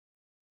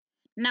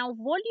Now,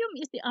 volume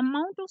is the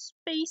amount of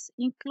space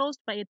enclosed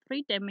by a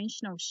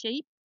three-dimensional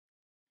shape,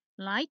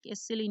 like a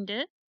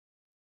cylinder,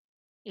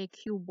 a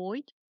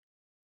cuboid,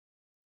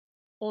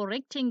 or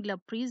rectangular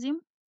prism,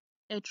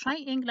 a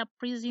triangular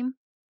prism,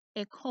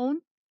 a cone,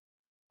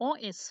 or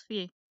a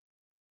sphere.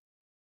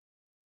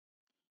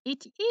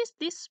 It is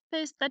this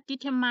space that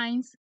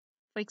determines,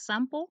 for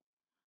example,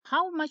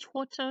 how much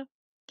water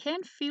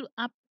can fill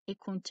up a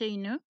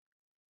container,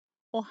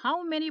 or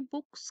how many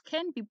books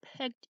can be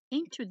packed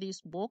into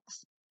this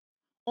box,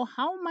 or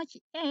how much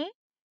air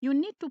you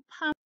need to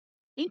pump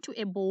into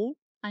a bowl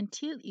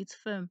until it's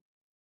firm.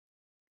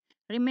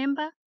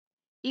 Remember,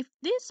 if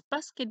this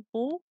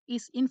basketball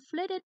is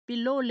inflated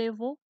below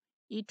level,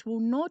 it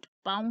will not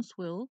bounce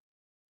well,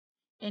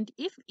 and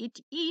if it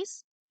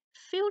is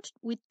filled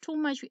with too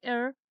much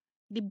air,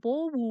 the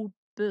ball will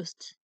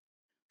burst.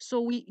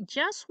 So we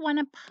just want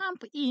to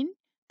pump in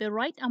the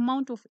right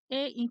amount of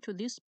air into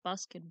this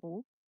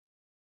basketball.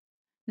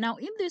 Now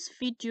in this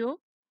video,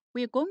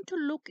 we're going to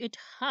look at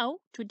how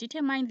to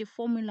determine the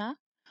formula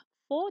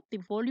for the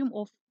volume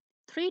of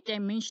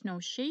three-dimensional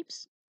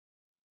shapes.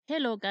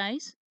 Hello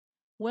guys,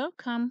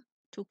 welcome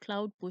to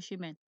Cloud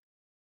Bushyman.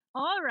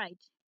 Alright,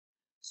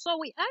 so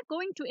we are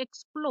going to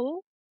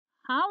explore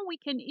how we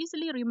can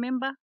easily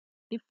remember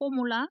the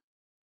formula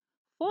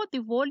for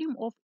the volume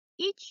of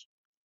each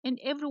and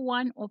every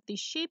one of the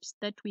shapes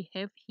that we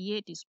have here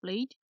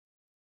displayed,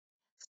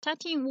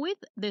 starting with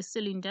the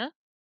cylinder.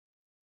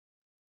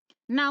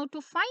 Now,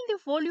 to find the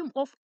volume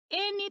of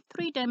any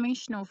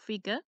three-dimensional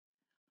figure,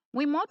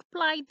 we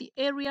multiply the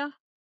area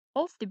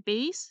of the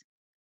base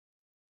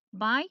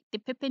by the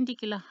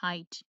perpendicular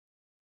height.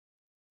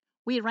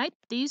 We write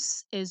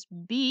this as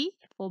B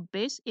for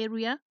base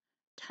area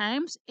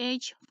times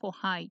H for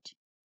height.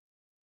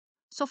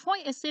 So for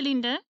a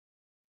cylinder,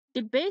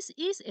 the base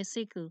is a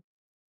circle.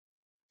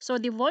 So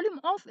the volume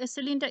of a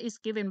cylinder is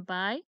given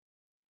by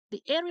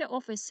the area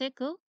of a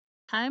circle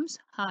times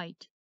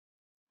height.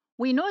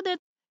 We know that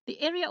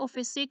the area of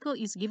a circle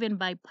is given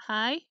by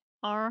pi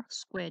r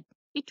squared.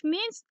 It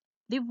means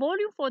the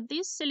volume for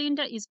this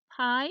cylinder is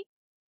pi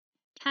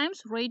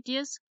times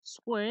radius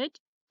squared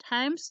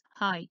times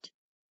height.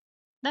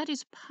 That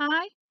is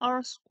pi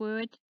r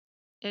squared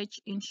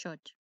h in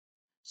short.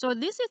 So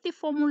this is the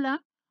formula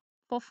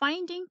for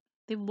finding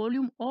the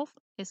volume of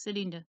a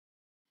cylinder.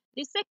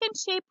 The second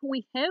shape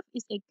we have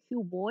is a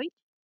cuboid.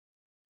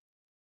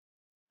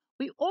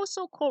 We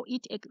also call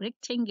it a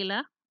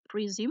rectangular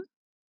prism,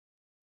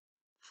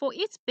 for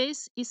its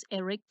base is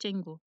a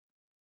rectangle.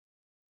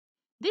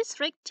 This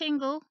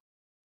rectangle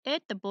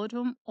at the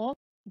bottom of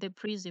the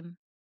prism.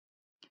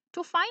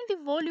 To find the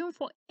volume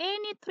for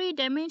any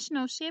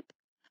three-dimensional shape,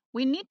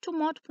 we need to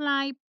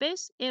multiply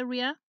base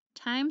area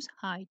times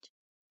height,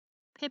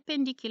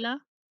 perpendicular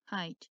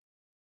height.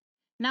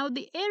 Now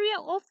the area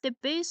of the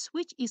base,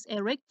 which is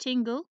a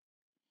rectangle,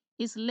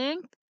 is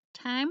length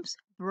times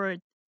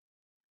breadth,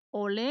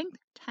 or length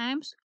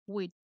times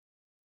width.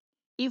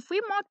 If we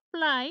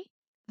multiply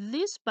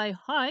this by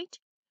height,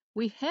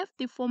 we have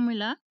the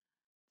formula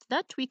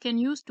that we can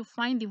use to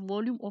find the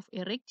volume of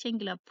a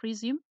rectangular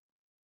prism.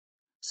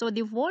 So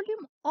the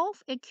volume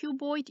of a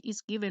cuboid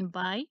is given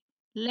by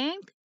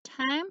length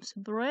times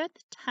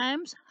breadth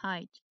times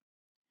height.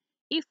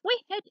 If we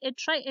had a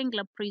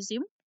triangular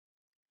prism,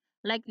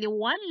 like the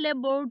one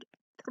labeled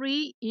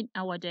 3 in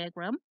our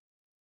diagram,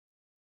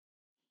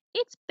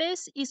 its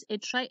base is a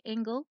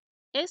triangle,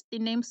 as the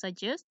name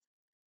suggests.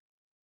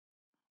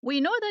 We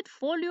know that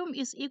volume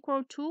is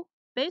equal to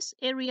base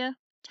area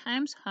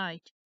times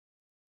height.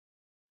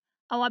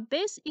 Our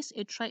base is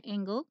a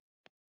triangle.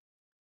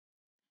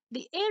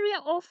 The area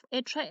of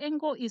a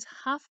triangle is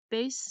half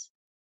base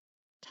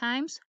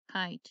times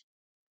height,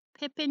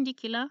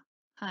 perpendicular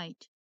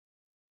height.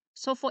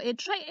 So for a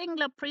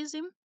triangular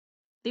prism,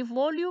 the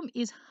volume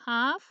is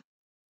half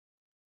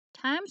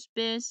times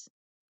base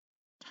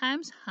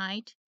times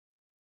height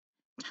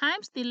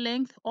times the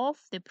length of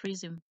the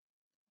prism.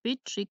 Bit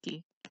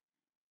tricky.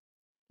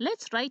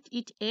 Let's write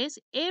it as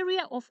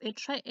area of a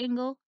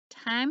triangle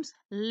times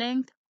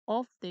length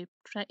of the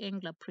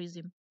triangular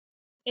prism.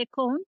 A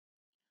cone,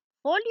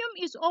 volume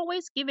is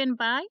always given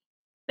by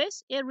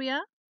base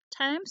area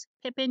times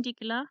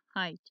perpendicular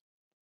height.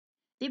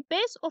 The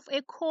base of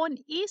a cone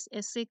is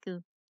a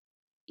circle.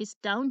 It's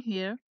down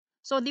here.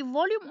 So the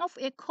volume of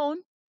a cone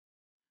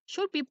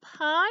should be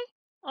pi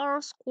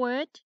r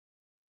squared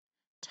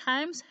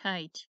times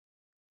height.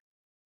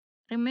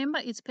 Remember,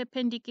 it's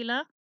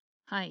perpendicular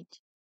height.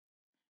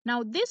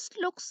 Now this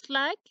looks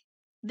like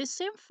the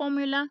same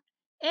formula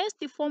as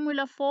the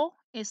formula for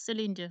a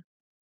cylinder.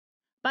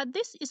 But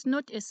this is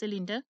not a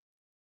cylinder.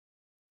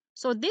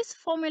 So this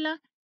formula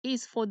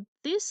is for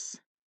this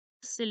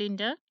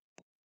cylinder.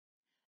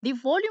 The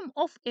volume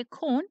of a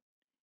cone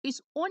is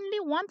only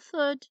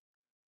 1/3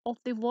 of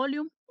the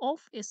volume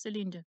of a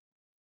cylinder.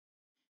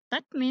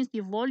 That means the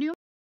volume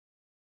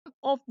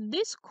of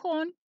this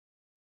cone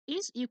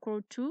is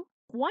equal to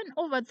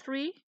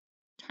 1/3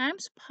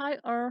 times pi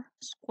r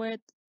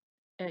squared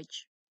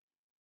h.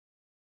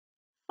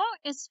 For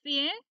a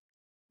sphere,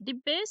 The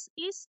base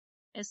is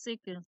a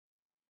circle.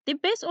 The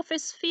base of a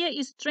sphere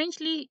is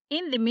strangely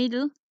in the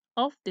middle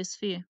of the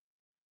sphere.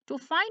 To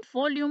find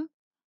volume,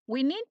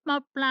 we need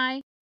multiply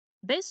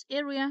base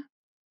area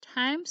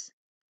times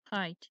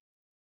height.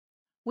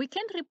 We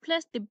can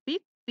replace the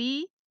big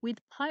B with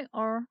pi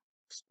r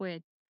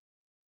squared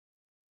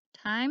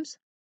times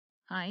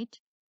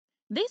height.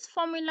 This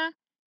formula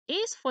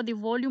is for the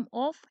volume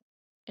of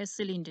a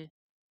cylinder.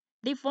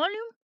 The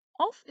volume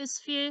of a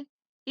sphere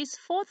is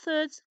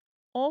 4/3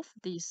 of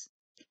this.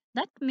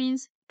 That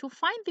means to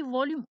find the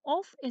volume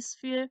of a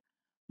sphere,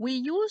 we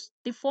use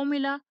the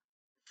formula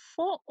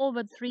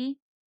 4/3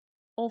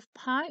 of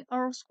pi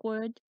r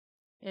squared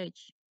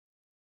h.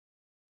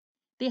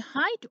 The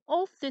height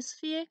of the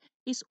sphere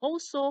is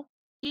also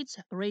its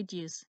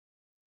radius.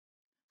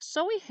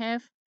 So we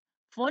have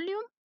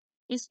volume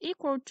is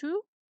equal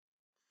to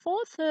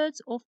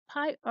 4/3 of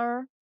pi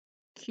r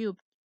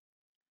cubed.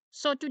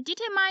 So to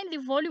determine the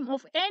volume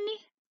of any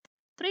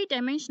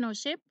three-dimensional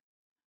shape,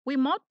 we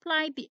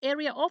multiply the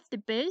area of the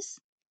base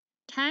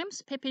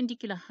times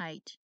perpendicular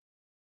height.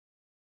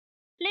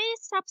 Please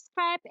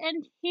subscribe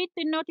and hit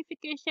the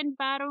notification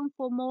button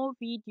for more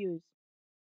videos.